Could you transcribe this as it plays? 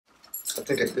I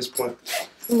think at this point,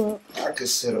 I could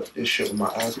set up this shit with my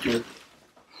eyes closed.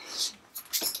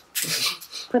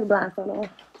 Put a blindfold on.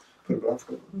 Put a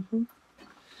blindfold on. Mm-hmm.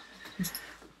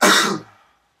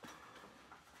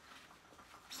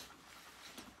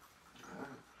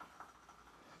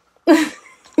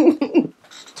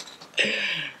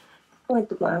 I like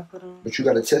the blindfold on. But you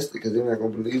gotta test it because they're not gonna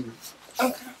believe me.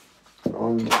 Okay.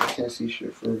 I can't see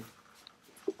shit for real.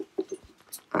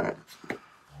 Alright.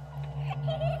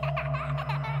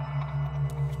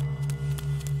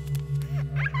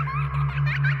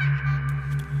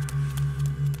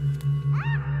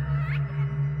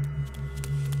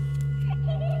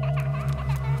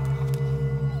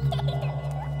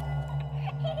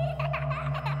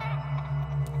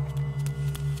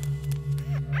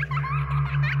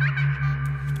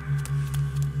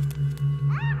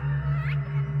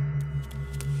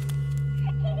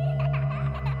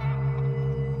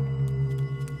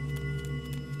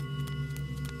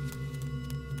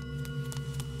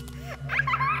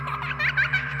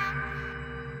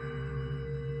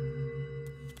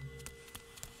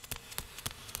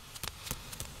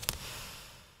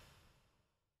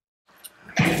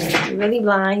 Really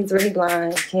blind. He's really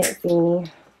blind. Can't see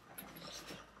me.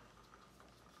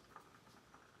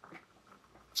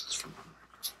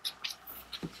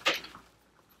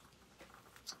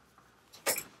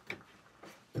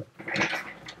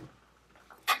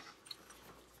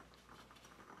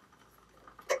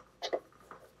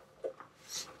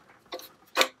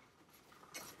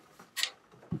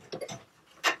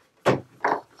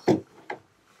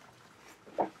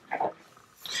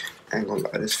 I ain't gonna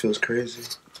lie, this feels crazy.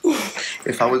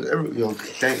 If I was ever,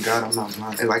 thank God I'm not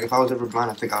blind. Like, if I was ever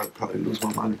blind, I think I would probably lose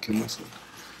my mind and kill myself.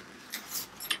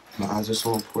 My eyes are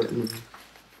so important to me.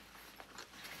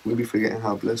 We be forgetting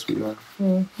how blessed we are.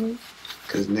 Mm-hmm.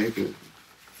 Cause nigga,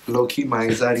 low key, my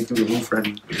anxiety through the roof right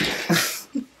now.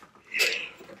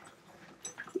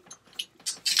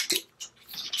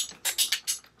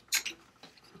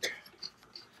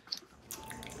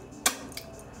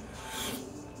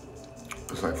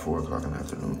 It's like 4 o'clock in the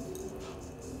afternoon.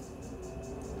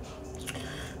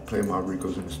 Playing my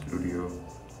Ricos in the studio,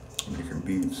 making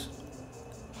beats,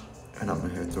 and I'm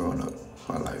in here throwing up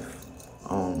my life.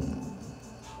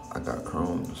 I got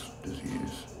Crohn's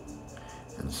disease,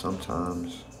 and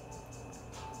sometimes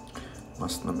my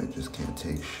stomach just can't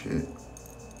take shit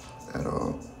at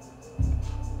all.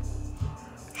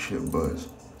 Shit buzz.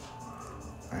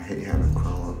 I hate having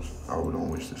Crohn's. I don't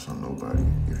wish this on nobody.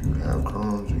 If you have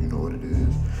Crohn's or you know what it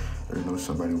is, or you know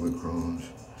somebody with Crohn's,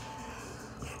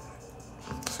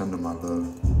 send them my love.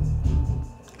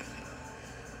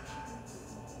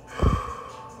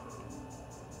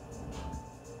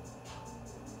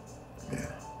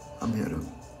 Yeah, I'm here though.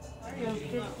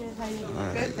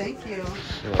 Good, thank you.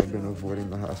 So I've been avoiding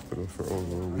the hospital for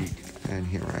over a week, and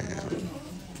here I am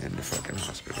in the fucking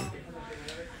hospital.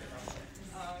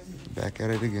 Back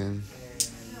at it again.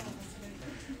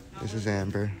 This is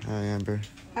Amber. Hi, Amber.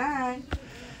 Hi.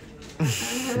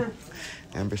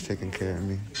 Amber's taking care of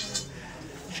me.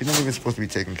 She's not even supposed to be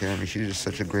taking care of me. She's just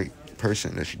such a great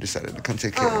person that she decided to come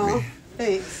take care of me.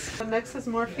 Thanks. Next is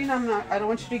morphine. I don't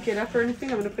want you to get up or anything.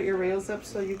 I'm going to put your rails up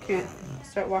so you can't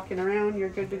start walking around. You're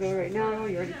good to go right now.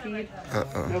 You already peed.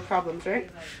 No problems, right?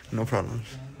 No problems.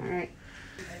 All right.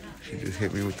 She just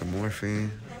hit me with the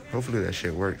morphine. Hopefully that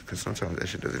shit works, because sometimes that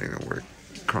shit doesn't even work.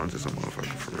 Crohn's is a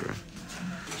motherfucker for real.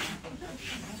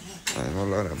 I ain't gonna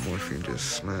lie, that morphine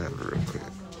just slammed real quick.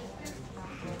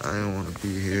 I didn't want to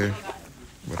be here,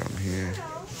 but I'm here.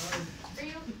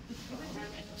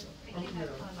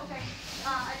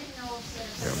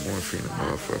 Yeah, morphine a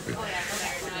motherfucker.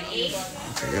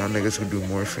 Okay, y'all niggas who do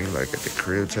morphine like at the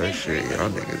crib type shit, y'all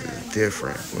niggas is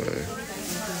different, but...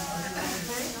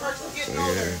 So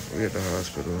yeah, we at the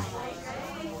hospital.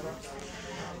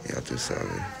 Y'all too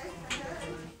solid.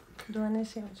 Doing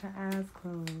this shit with your eyes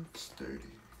closed. It's 30.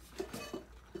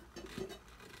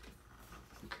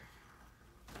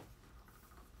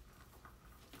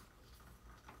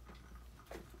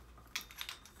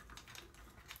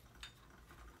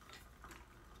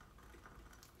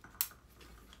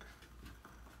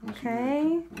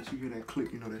 Okay. Once you hear that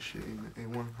click, you know that shit ain't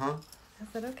one, huh? I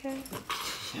said okay.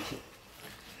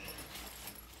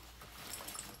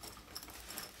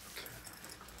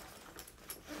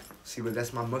 See, but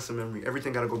that's my muscle memory.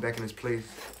 Everything gotta go back in its place.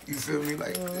 You feel me?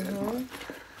 Like, okay,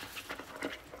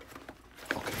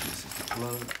 this is the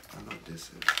plug. I know this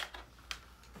is.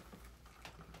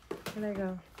 There they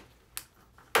go.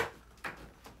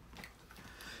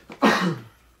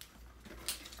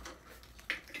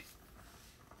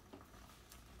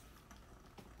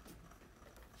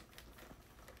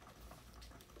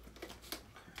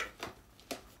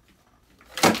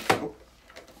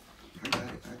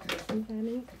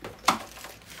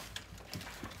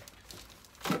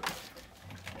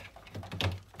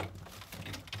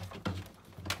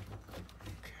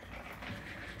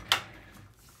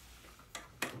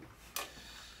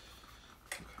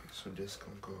 So this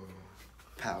gonna go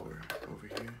power over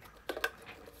here.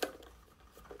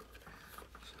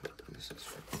 So this is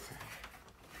for okay.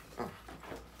 Oh.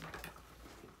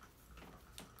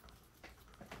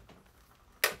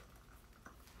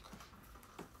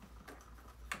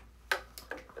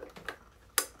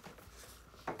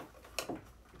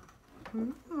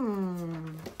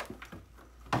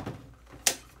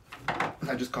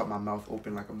 I just caught my mouth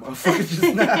open like a motherfucker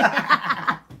just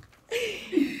now.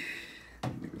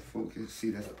 Nigga, focus. See,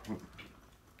 that's a pump.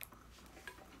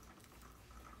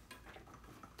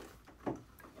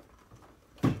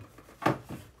 Okay,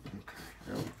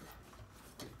 there we go.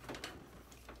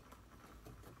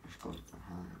 This goes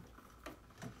behind.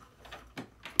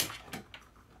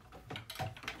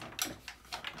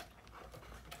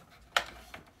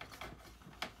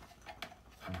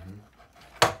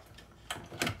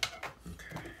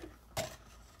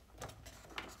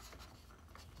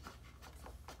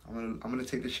 I'm gonna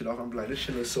take this shit off. I'm like, this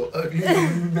shit looks so ugly.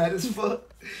 I'm mad as fuck.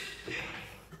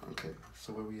 Okay,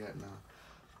 so where we at now?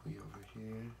 We over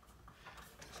here.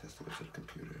 This has to go to the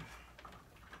computer.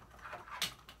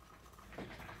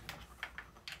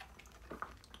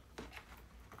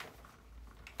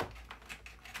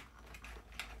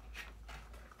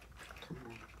 Come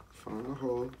on, find a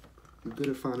hole. You good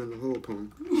at finding the hole,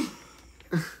 Pone. You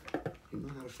know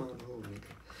how to find the hole,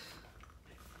 nigga.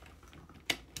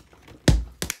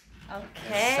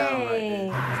 Okay.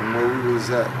 Like from where we was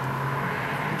at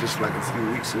just like a few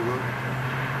weeks ago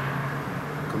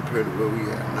compared to where we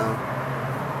at now,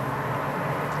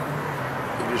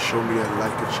 it just showed me that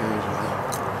life could change, like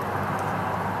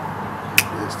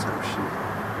this type of shit.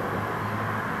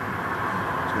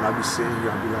 So when I be sitting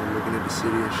here, I be like looking at the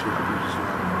city and shit, I be just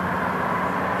like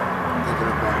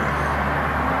thinking about like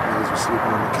niggas was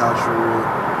sleeping on the couch for real,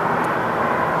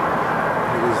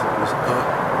 niggas was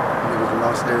up. Niggas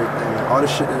lost everything, like all the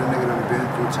shit that a nigga done been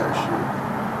through type shit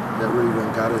that really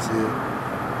done got us here.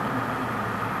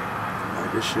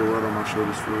 Like this shit was on my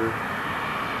shoulders for real.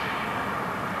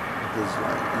 Because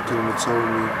like you couldn't have told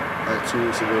me like 2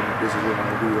 weeks ago that this is what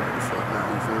I do right the fuck now,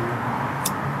 you feel me?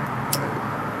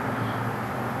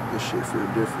 Like this shit feel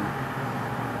different.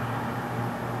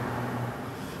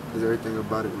 Cause everything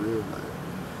about it real, like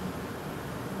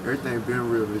everything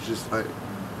been real, it's just like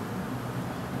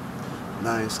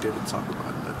now I ain't scared to talk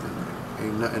about nothing. Like,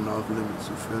 ain't nothing off limits,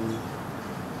 you feel me?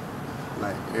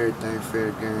 Like, everything fair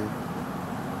game.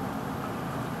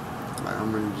 Like,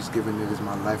 I'm really just giving niggas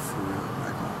my life for real,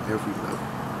 like, on every level.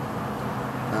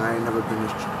 Like, I ain't never been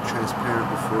this transparent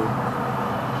before.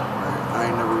 Like, I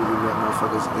ain't never really let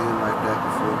motherfuckers in like that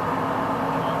before.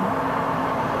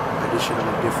 Like, this shit on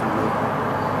a different level.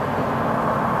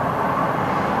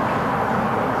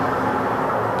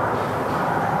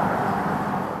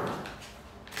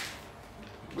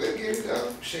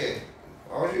 Shit,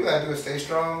 all you gotta do is stay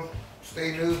strong,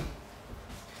 stay new,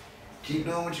 keep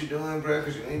doing what you're doing, bro,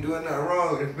 because you ain't doing nothing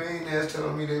wrong. If main ass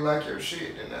telling me they like your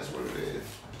shit, then that's what it is.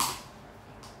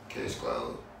 Case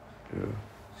closed. Yeah.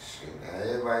 Shit, now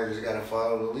everybody just gotta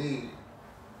follow the lead.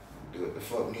 Do what the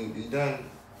fuck need to be done.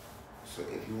 So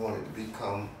if you want it to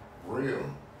become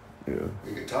real, yeah,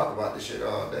 we could talk about this shit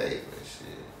all day, but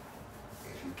shit,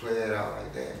 if you play it out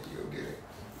like that, you'll get it.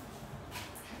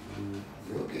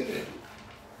 You'll get it.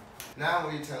 Now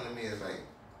what you're telling me is like,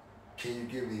 can you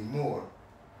give me more?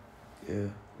 Yeah.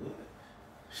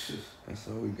 That's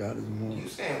all we got is more. You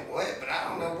saying what? But I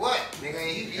don't know what. Nigga,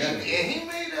 he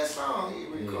made that song. He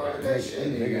recorded that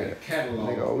shit. Nigga, catalog.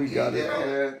 Nigga, all we got is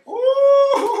that.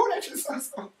 Ooh, that shit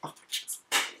sounds so fire.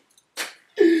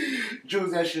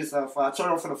 Jules, that shit sounds fire. Turn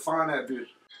off for the find that bitch.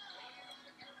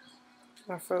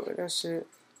 I fuck with that shit.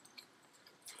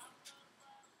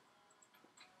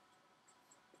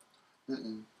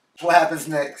 What happens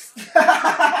next?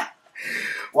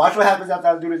 Watch what happens after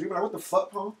I do this. You be like, what the fuck,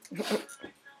 Pone?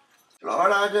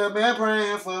 Lord, I just been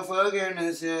praying for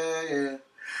forgiveness, yeah, yeah.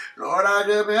 Lord, I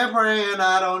just been praying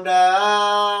I don't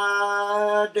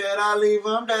die. Dead I leave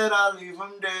him, dead I leave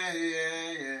him dead,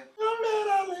 yeah, yeah. I'm dead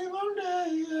I leave him dead,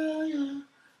 yeah,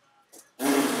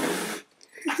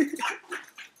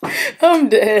 yeah. I'm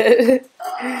dead.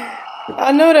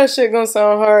 I know that shit gonna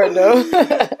sound hard though.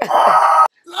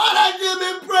 Lord, I just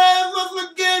been praying for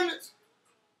forgiveness.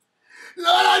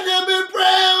 Lord, I just been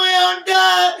praying we don't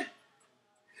die.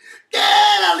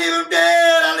 Dead, I leave him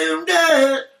dead, I leave him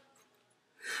dead.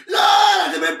 Lord, I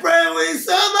just been praying we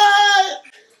survive.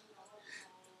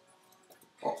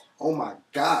 Oh my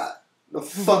God. The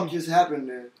fuck just happened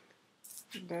there?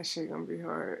 That shit gonna be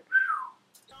hard.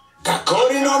 Got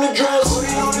codeine on the dress.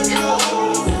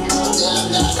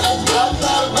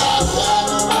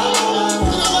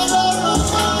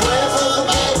 Praying for the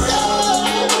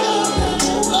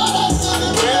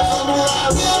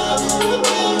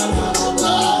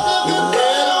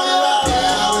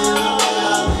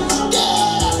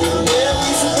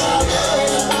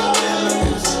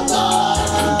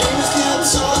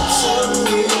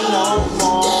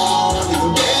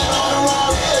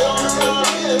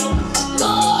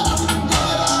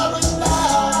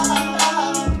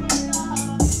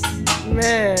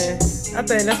I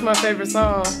think that's my favorite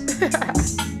song.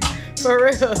 For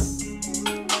real.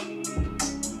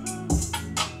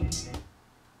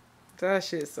 That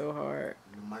shit's so hard.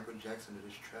 Michael Jackson did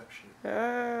this trap shit.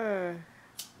 Ah.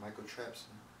 Michael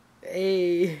Trapson.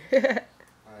 Hey.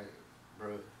 Alright,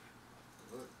 bro.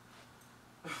 Look.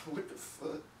 What the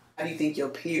fuck? How do you think your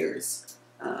peers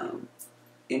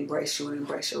embrace you and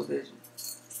embrace your vision?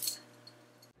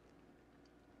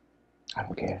 I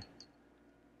don't care.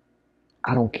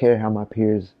 I don't care how my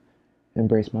peers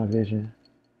embrace my vision.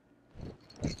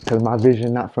 Because my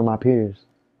vision not for my peers.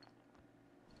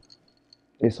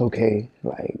 It's okay.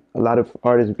 Like, a lot of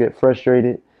artists get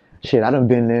frustrated. Shit, I done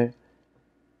been there.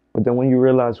 But then when you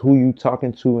realize who you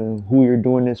talking to and who you're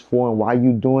doing this for and why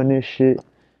you doing this shit,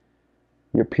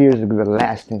 your peers are the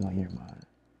last thing on your mind.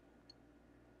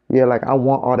 Yeah, like, I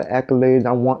want all the accolades.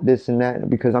 I want this and that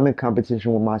because I'm in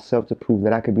competition with myself to prove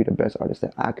that I could be the best artist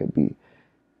that I could be.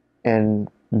 And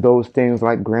those things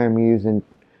like Grammys and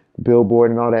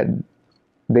Billboard and all that,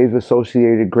 they've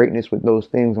associated greatness with those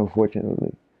things,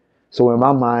 unfortunately. So in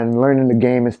my mind, learning the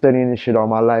game and studying this shit all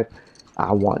my life,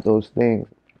 I want those things.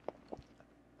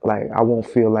 Like, I won't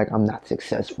feel like I'm not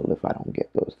successful if I don't get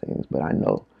those things. But I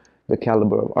know the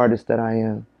caliber of artist that I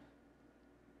am.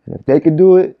 And if they could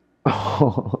do it,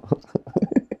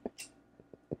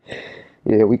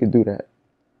 yeah, we could do that.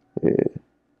 Yeah.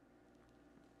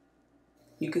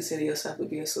 You consider yourself to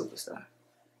be a superstar?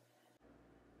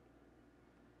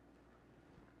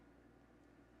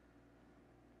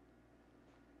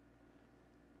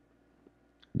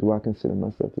 Do I consider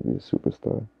myself to be a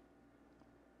superstar?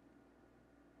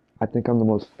 I think I'm the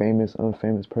most famous,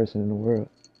 unfamous person in the world.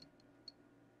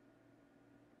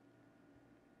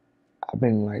 I've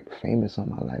been, like, famous all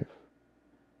my life.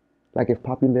 Like, if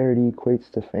popularity equates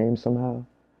to fame somehow,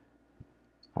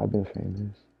 I've been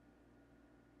famous.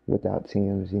 Without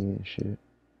TMZ and shit.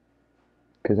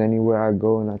 Because anywhere I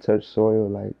go and I touch soil,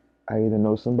 like, I either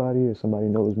know somebody or somebody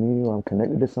knows me or I'm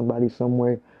connected to somebody some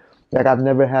way. Like, I've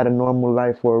never had a normal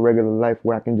life or a regular life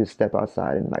where I can just step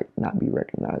outside and, like, not be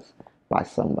recognized by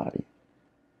somebody.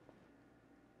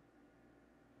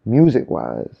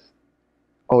 Music-wise,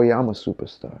 oh yeah, I'm a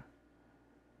superstar.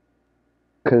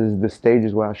 Because the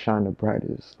stages where I shine the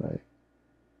brightest,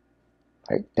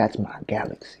 like, that's my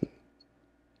galaxy.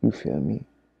 You feel me?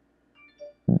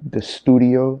 The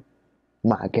studio,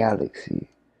 my galaxy.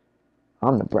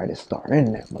 I'm the brightest star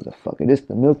in that motherfucker. This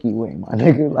the Milky Way, my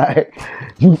nigga. Like,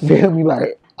 you feel me?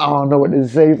 Like, I don't know what to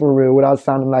say for real without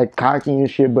sounding like cocky and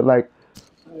shit, but like,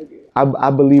 I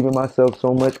believe in myself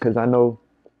so much because I know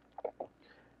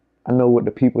what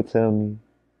the people tell me.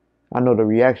 I know the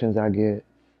reactions I get.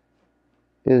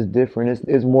 It's different.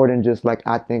 It's more than just like,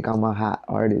 I think I'm a hot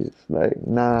artist. Like,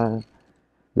 nah.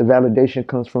 The validation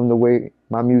comes from the way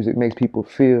my music makes people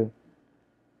feel.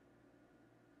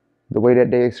 The way that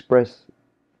they express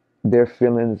their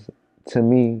feelings to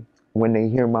me when they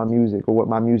hear my music or what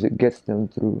my music gets them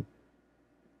through.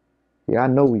 Yeah, I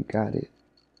know we got it.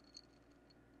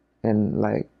 And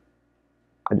like,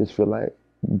 I just feel like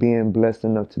being blessed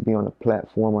enough to be on a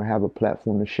platform or have a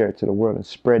platform to share it to the world and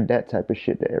spread that type of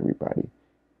shit to everybody.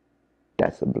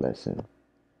 That's a blessing.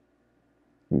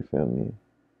 You feel me?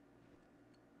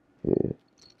 Yeah.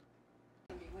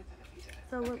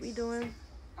 So what we doing?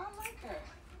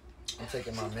 I'm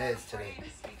taking my meds today.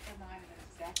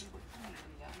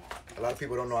 A lot of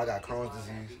people don't know I got Crohn's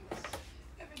disease.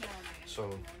 So,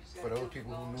 for those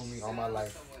people who knew me all my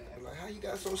life, they're like, how you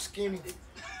got so skinny?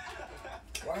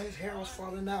 Why his hair was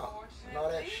falling out? And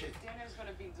all that shit.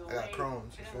 I got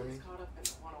Crohn's, you feel me?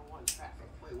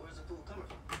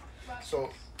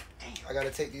 So, I gotta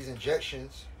take these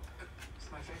injections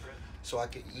so I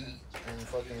can eat and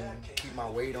fucking keep my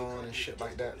weight on and shit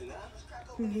like that.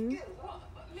 Mm-hmm.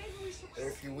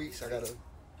 Every few weeks I gotta,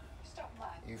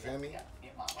 you feel me?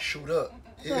 Shoot up.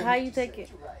 So how you take it?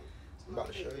 I'm about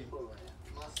to show you.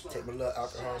 Take my little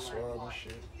alcohol swab and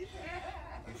shit. You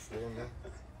feel me?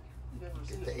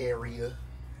 Get the area.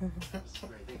 You feel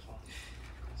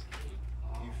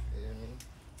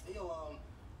me?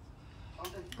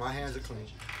 My hands are clean.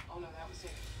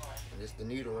 And it's the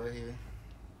needle right here.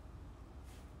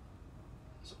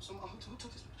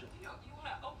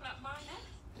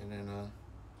 And then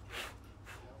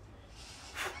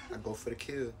I go for the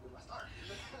kill.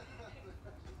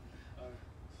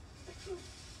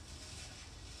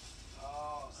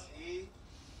 Oh, see? You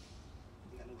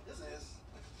gotta know what this is.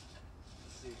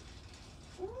 Let's see.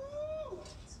 Ooh! Oh,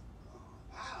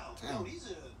 wow. Damn. Yo, these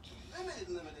are limited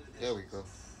edition. There we go.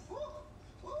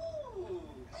 Ooh! Ooh!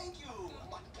 Thank you! Oh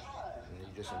my god! And then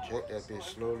you just inject that bitch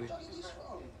slowly.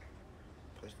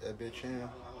 Push that bitch in.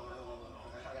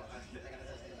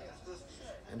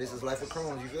 And this is life with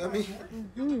Crohn's, you feel me?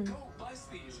 Go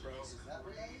bust these, bro.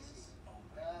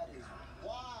 That is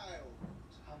wild.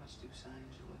 How much do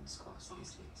signs your wins cost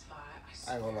these days?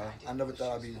 I ain't gonna lie. I never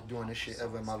thought I'd be doing this shit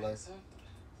ever in my life.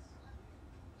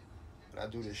 But I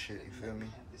do this shit, you feel me?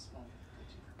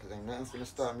 Cause ain't nothing finna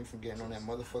stop me from getting on that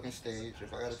motherfucking stage.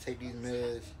 If I gotta take these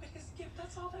meds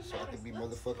so I can be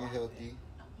motherfucking healthy.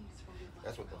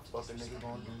 That's what the fuck a nigga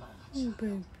gonna do. Oh,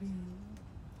 baby.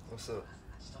 What's up?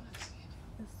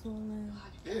 That's so nice.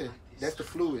 Yeah, that's the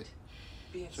fluid.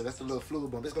 So that's the little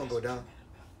fluid bump. It's gonna go down.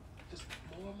 Just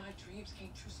more of my dreams came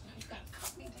true, so now you gotta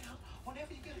cut me down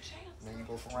whenever you get a chance. Then you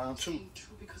go for round 2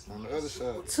 on the other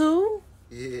side. 2?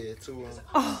 Yeah, 2 on.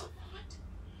 Oh.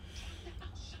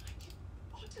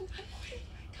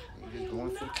 You just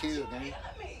going for the kill, man.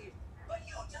 But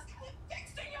you just got it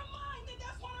fixed in your mind that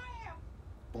that's what I am.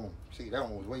 Boom. See, that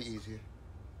one was way easier.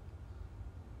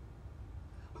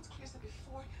 What's clear is that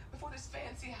before this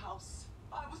fancy house,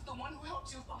 I was the one who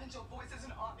helped you find your voice as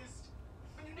an artist.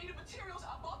 When you needed materials,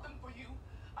 I bought them for you.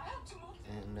 I helped you move.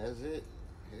 And that's it.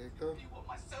 Here it go. You want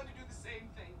my son to do the same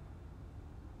thing.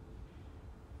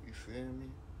 You feel me?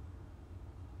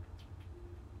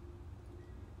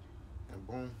 And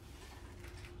boom.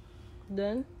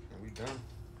 Done? And we done.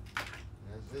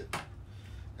 That's it.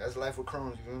 That's life with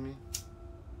Crohn's, you feel me?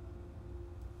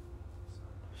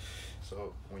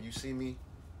 So when you see me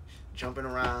jumping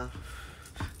around,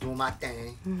 doing my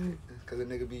thing, cause a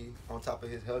nigga be on top of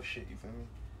his health shit, you feel me?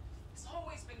 It's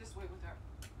always been this way with her.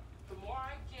 The more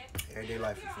I get, Everyday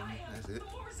life, you feel me? That's it. the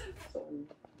more resentful. So,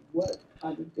 what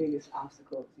are the biggest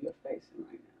obstacles you're facing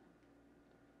right now?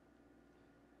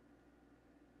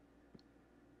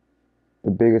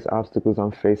 The biggest obstacles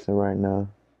I'm facing right now.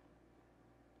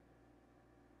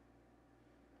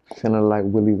 Feeling like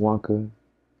Willy Wonka,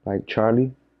 like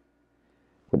Charlie,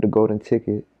 with the golden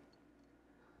ticket,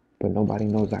 but nobody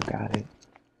knows I got it.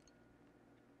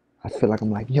 I feel like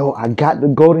I'm like, yo, I got the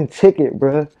golden ticket,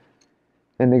 bruh.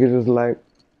 And niggas just like,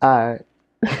 alright.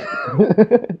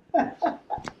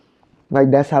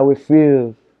 Like, that's how it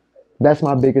feels. That's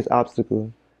my biggest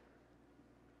obstacle.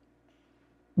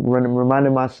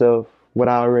 Reminding myself what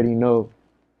I already know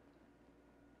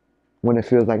when it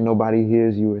feels like nobody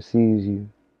hears you or sees you.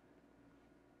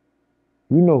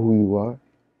 You know who you are.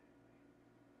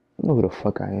 I know who the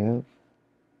fuck I am.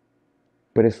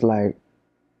 But it's like,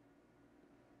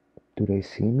 do they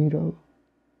see me though?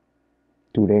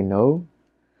 Do they know?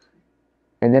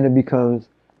 And then it becomes,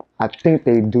 I think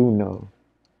they do know.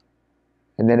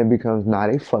 And then it becomes, nah,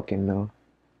 they fucking know.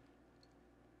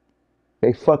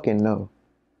 They fucking know.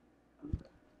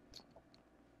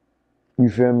 You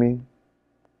feel me?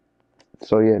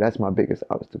 So yeah, that's my biggest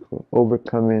obstacle.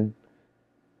 Overcoming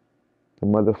the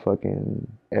motherfucking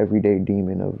everyday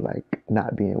demon of like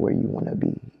not being where you want to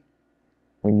be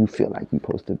when you feel like you're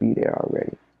supposed to be there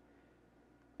already.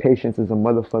 Patience is a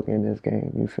motherfucker in this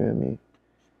game, you feel me?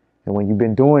 And when you've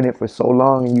been doing it for so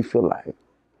long and you feel like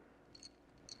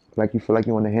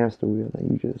you're on the hamster wheel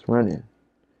and you just running,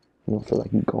 you don't feel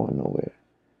like you're going nowhere.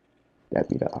 That'd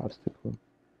be the obstacle.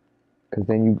 Cause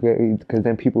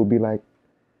then people be like,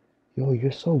 yo,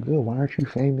 you're so good, why aren't you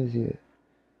famous yet?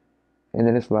 And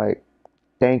then it's like,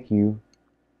 thank you.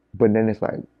 But then it's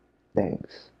like,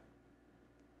 thanks.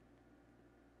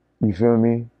 You feel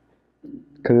me?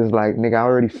 Cause it's like, nigga, I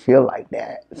already feel like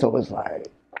that. So it's like,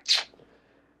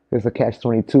 it's a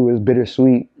catch-22, it's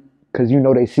bittersweet. Cause you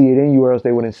know they see it in you or else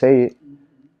they wouldn't say it.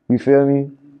 You feel me?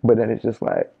 But then it's just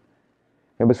like,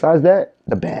 and besides that,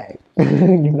 the bag.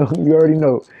 You know, you already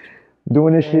know.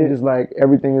 Doing this shit is like,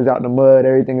 everything is out in the mud,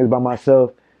 everything is by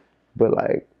myself. But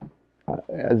like,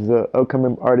 as an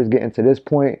upcoming artist getting to this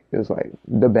point, it's like,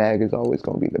 the bag is always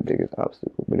gonna be the biggest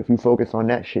obstacle. But if you focus on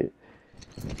that shit,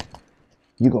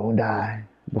 you gonna die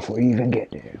before you even get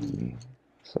there. I mean,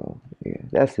 so yeah,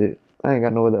 that's it. I ain't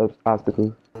got no other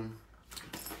obstacles.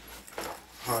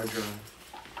 Hard drive.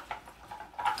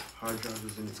 Hard drive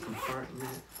is in its compartment.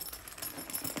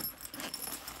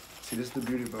 See, this is the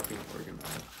beauty about being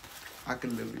organized. I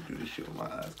can literally do this shit with my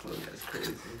eyes closed. That's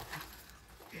crazy.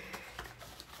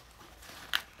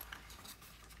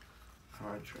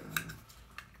 Hard drive.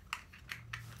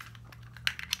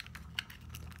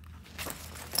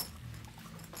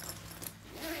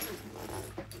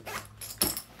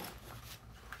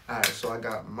 Alright, so I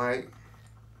got Mike.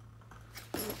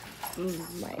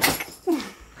 Mike.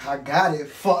 I got it.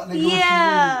 Fuck, nigga.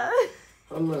 Yeah.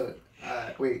 Hold up.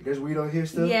 Alright, wait, there's weed on here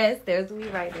still? Yes, there's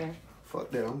weed right there.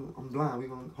 Fuck that, I'm blind. We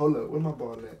gonna hold up. Where my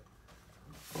ball at?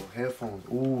 Oh, headphones.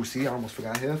 Ooh, see, I almost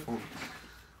forgot headphones.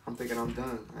 I'm thinking I'm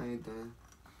done. I ain't done.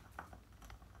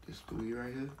 This the weed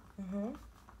right here.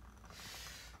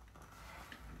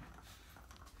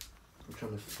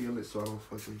 trying to feel it so I don't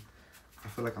fucking. I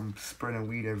feel like I'm spreading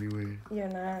weed everywhere. You're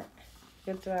not.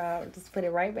 Good job. Just put it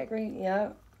right back right.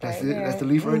 Yep. That's right it? there. That's the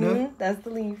leaf right there? That's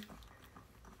the leaf.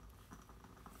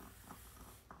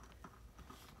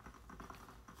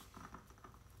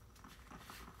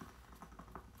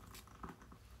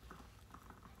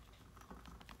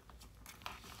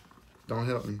 Don't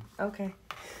help me. Okay.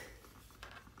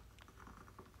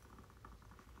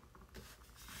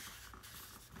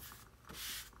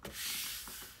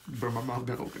 Bro, my mouth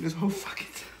been open this whole fucking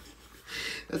time.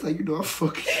 That's how you know I'm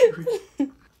fucking.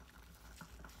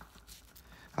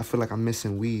 I feel like I'm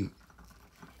missing weed.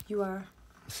 You are.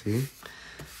 See?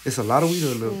 It's a lot of weed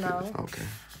or a little No. bit? Okay.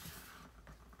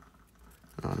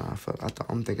 No,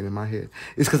 I'm thinking in my head.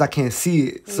 It's because I can't see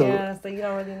it. So, yeah, so you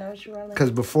don't really know what you're rolling.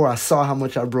 because before I saw how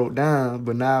much I broke down,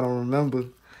 but now I don't remember.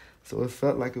 So it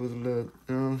felt like it was a little,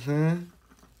 you know what I'm saying?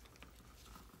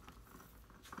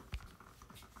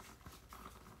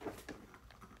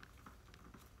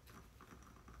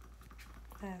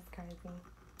 That's crazy.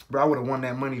 Bro, I would have won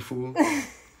that money, fool.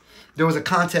 There was a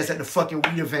contest at the fucking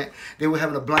weed event. They were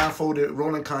having a blindfolded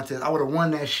rolling contest. I would have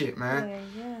won that shit, man.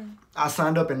 Yeah. I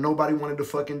signed up and nobody wanted to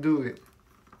fucking do it.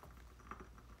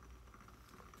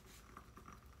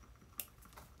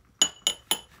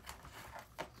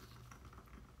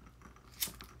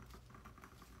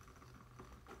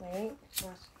 Wait.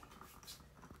 Watch.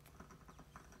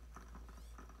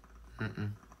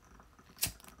 Mm-mm.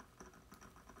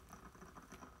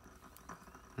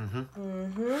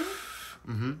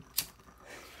 Mm-hmm.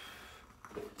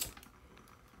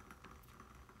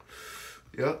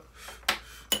 Yep.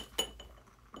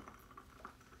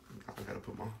 I gotta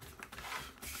put my...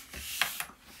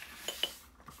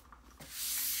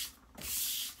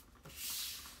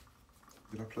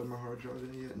 Did I plug my hard drive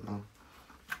in yet? No.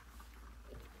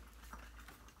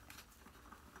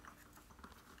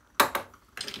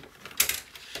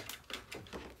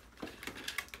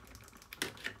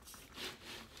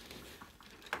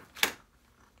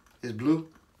 It's blue?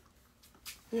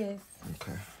 Yes.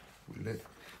 Okay. We lit.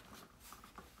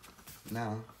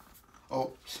 Now,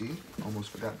 oh, see?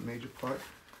 Almost forgot the major part.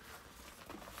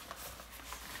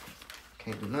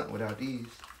 Can't do nothing without these.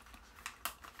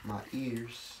 My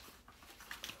ears.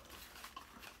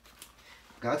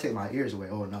 Gotta take my ears away.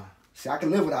 Oh, no. See, I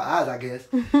can live without eyes, I guess.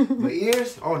 But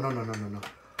ears? Oh, no.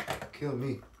 Kill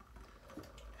me.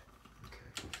 Okay.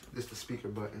 This is the speaker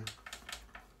button.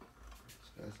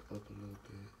 So that's up a little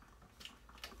bit.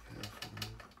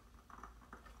 Headphone.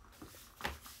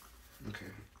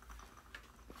 Okay.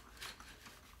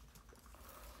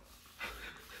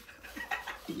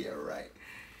 Yeah, right.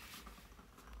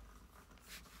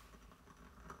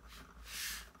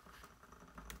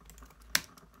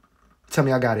 Tell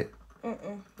me I got it. You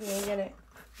ain't get it.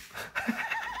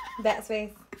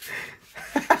 Backspace.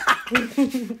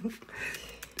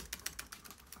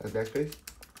 That's backspace?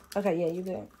 Okay, yeah, you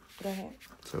good. Go ahead.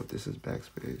 So if this is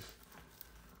backspace,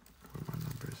 where my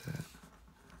number is at?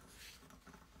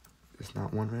 It's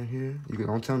not one right here. You can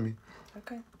don't tell me.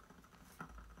 Okay.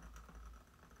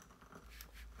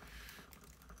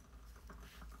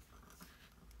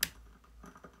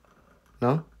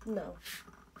 No? No.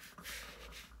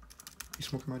 You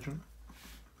smoking my joint?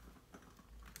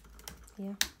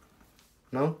 Yeah.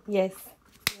 No? Yes.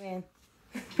 Man.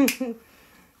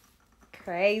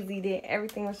 Crazy that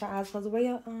everything was your eyes closed. Where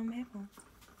your headphones?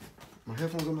 My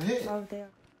headphones on my head. Over there.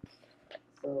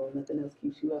 So nothing else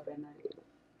keeps you up at night?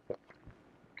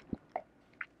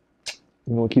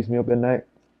 You know what keeps me up at night?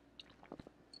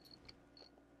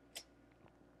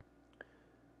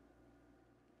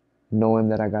 Knowing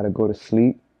that I gotta go to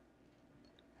sleep.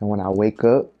 And when I wake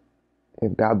up,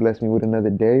 if God bless me with another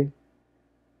day,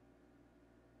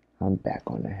 I'm back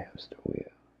on the hamster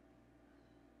wheel.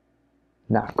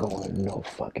 Not going no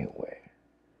fucking way.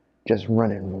 Just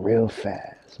running real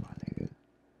fast, my nigga.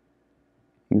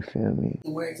 You feel me?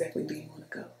 Where exactly do you want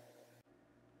to go?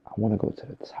 I want to go to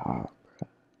the top, bro.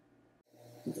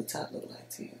 What's the top look like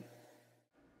to you?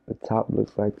 The top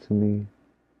looks like to me,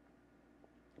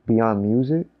 beyond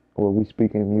music, or are we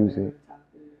speaking music?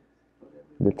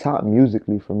 The top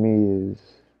musically for me is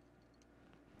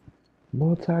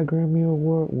multi-Grammy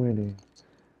award winning,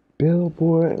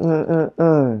 Billboard,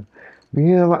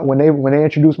 Yeah, when they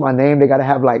introduce my name, they gotta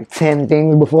have like 10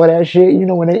 things before that shit. You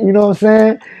know you know what I'm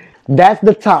saying? That's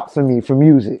the top for me for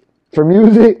music. For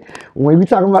music, when we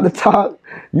talking about the top,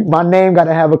 my name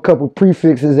gotta have a couple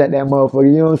prefixes at that motherfucker.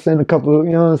 You know what I'm saying? A couple,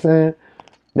 you know what I'm saying?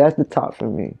 That's the top for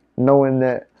me. Knowing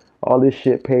that all this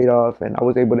shit paid off and I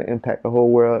was able to impact the whole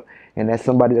world, and that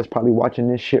somebody that's probably watching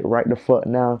this shit right the fuck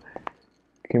now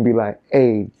can be like,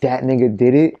 hey, that nigga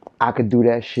did it, I could do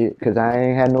that shit. Cause I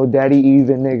ain't had no daddy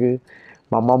either, nigga.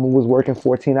 My mama was working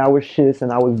 14-hour shifts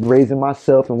and I was raising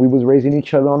myself and we was raising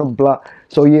each other on the block.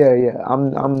 So yeah,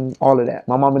 I'm all of that.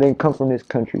 My mama didn't come from this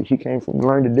country. She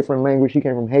learned a different language. She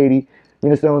came from Haiti. You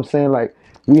understand what I'm saying? Like,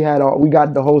 we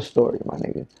got the whole story, my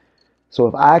nigga. So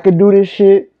if I could do this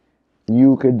shit,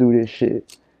 you could do this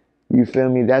shit. You feel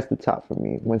me? That's the top for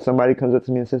me. When somebody comes up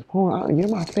to me and says, Pone, you're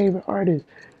my favorite artist.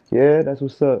 Yeah, that's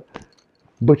what's up.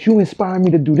 But you inspire me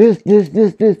to do this,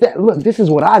 that. Look, this is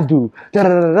what I do. Da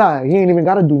da da da. He ain't even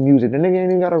gotta do music. The nigga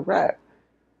ain't even gotta rap.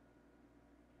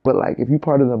 But like, if you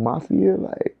part of the mafia,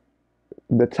 like,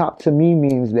 the top to me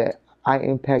means that I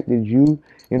impacted you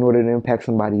in order to impact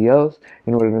somebody else,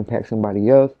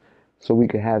 so we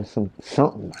could have something,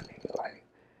 my nigga. Like,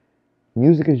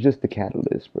 music is just the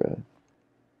catalyst, bro.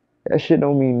 That shit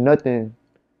don't mean nothing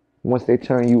once they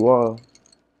turn you off.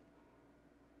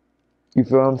 You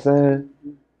feel what I'm saying?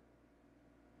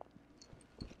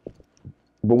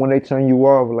 But when they turn you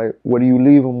off, like, what do you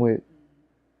leave them with?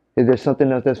 Is there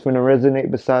something else that's going to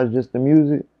resonate besides just the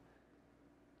music?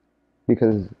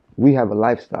 Because we have a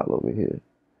lifestyle over here.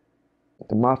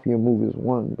 The mafia move is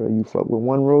one, bro. You fuck with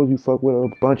one rose, you fuck with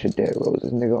a bunch of dead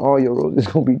roses. Nigga, all your roses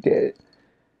going to be dead.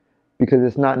 Because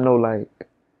it's not no, like,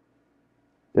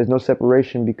 there's no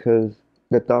separation, because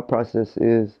the thought process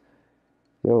is,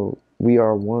 yo, we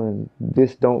are one.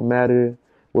 This don't matter.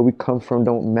 Where we come from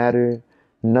don't matter.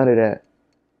 None of that.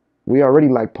 We already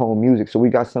like Pone music, so we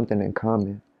got something in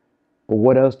common. But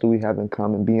what else do we have in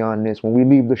common beyond this? When we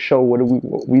leave the show, what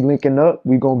we linking up?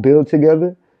 We gonna build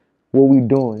together? What we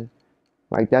doing?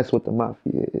 Like, that's what the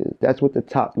mafia is. That's what the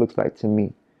top looks like to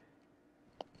me.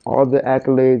 All the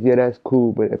accolades, yeah, that's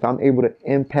cool. But if I'm able to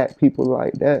impact people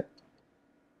like that,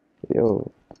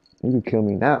 yo, you can kill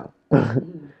me now.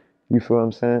 You feel what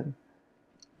I'm saying?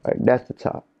 Like, that's the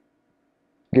top.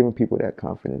 Giving people that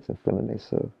confidence and feeling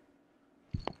themselves.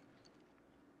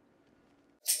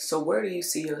 So where do you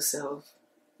see yourself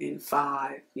in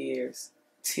 5 years,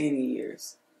 10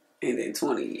 years, and then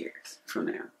 20 years from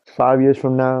now? 5 years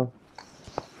from now,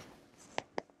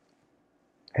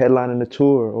 headlining the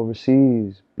tour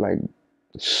overseas, like,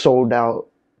 sold out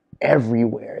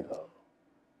everywhere though.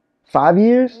 5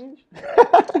 years?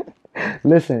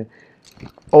 Listen,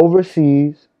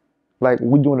 overseas, like,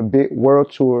 we're doing a big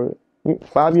world tour.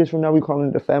 5 years from now, we calling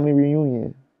it the family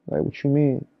reunion. Like, what you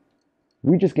mean?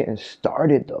 We just getting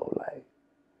started though.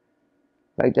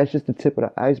 Like that's just the tip of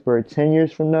the iceberg. 10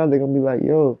 years from now, they're gonna be like,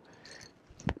 yo,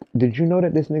 did you know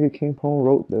that this nigga King Pone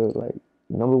wrote the, like,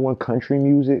 #1 country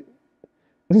music?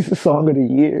 This is the song of the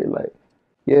year. Like,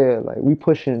 yeah, like,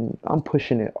 I'm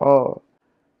pushing it all.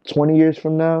 20 years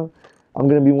from now, I'm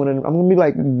gonna be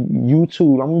like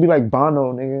YouTube. I'm gonna be like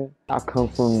Bono, nigga. I come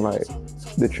from, like,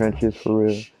 the trenches for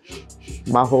real.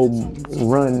 My whole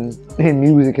run in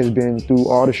music has been through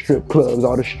all the strip clubs,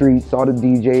 all the streets, all the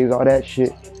DJs, all that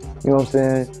shit. You know what I'm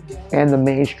saying? And the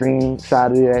mainstream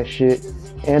side of that shit.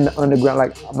 And the underground.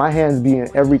 Like, my hands be in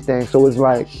everything. So it's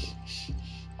like,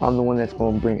 I'm the one that's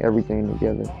gonna bring everything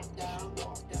together.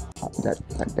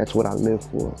 That's what I live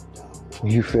for.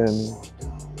 You feel me?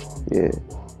 Yeah.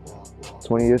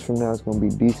 20 years from now, it's gonna be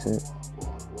decent.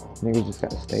 Niggas just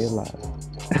gotta stay alive.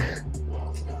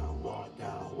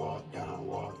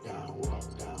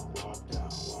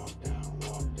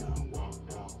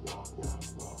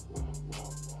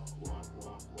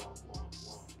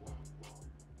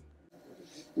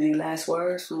 Any last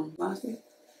words from Mafia?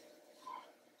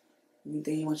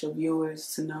 Anything you want your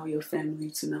viewers to know, your family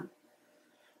to know?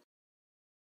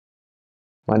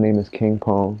 My name is King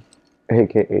Pone,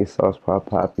 aka Sauce Pop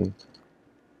Poppy.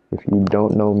 If you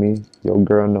don't know me, your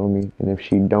girl know me, and if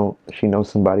she don't, she knows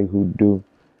somebody who do.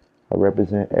 I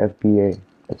represent FBA.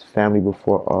 It's family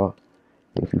before all.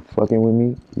 If you fucking with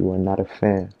me, you are not a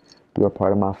fan. You are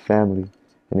part of my family.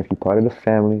 And if you're part of the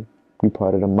family, you're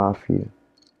part of the mafia.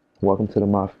 Welcome to the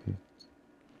mafia.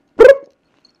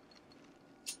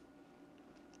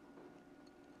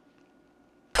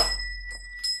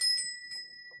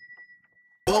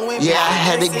 Yeah, I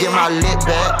had to get my lit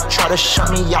back. Try to shut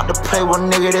me out to play with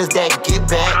nigga, that's that get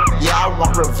back. Yeah, I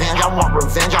want revenge, I want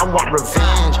revenge, I want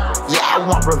revenge. Yeah, I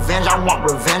want revenge, I want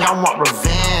revenge, I want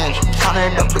revenge. Count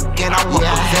it up again, I want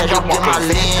revenge, I want my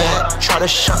lit back. Try to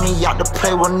shut me out to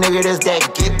play with nigga, that's that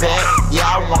get back. Yeah,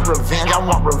 I want revenge, I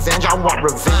want revenge, I want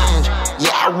revenge.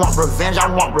 Yeah, I want revenge, I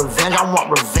want revenge, I want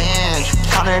revenge.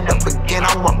 Count it up again,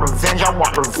 I want revenge, I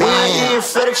want revenge. When I eat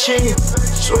fettuccine,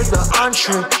 switch the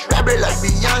entree. Rap it like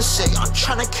Beyonce, I'm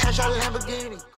tryna catch a Lamborghini.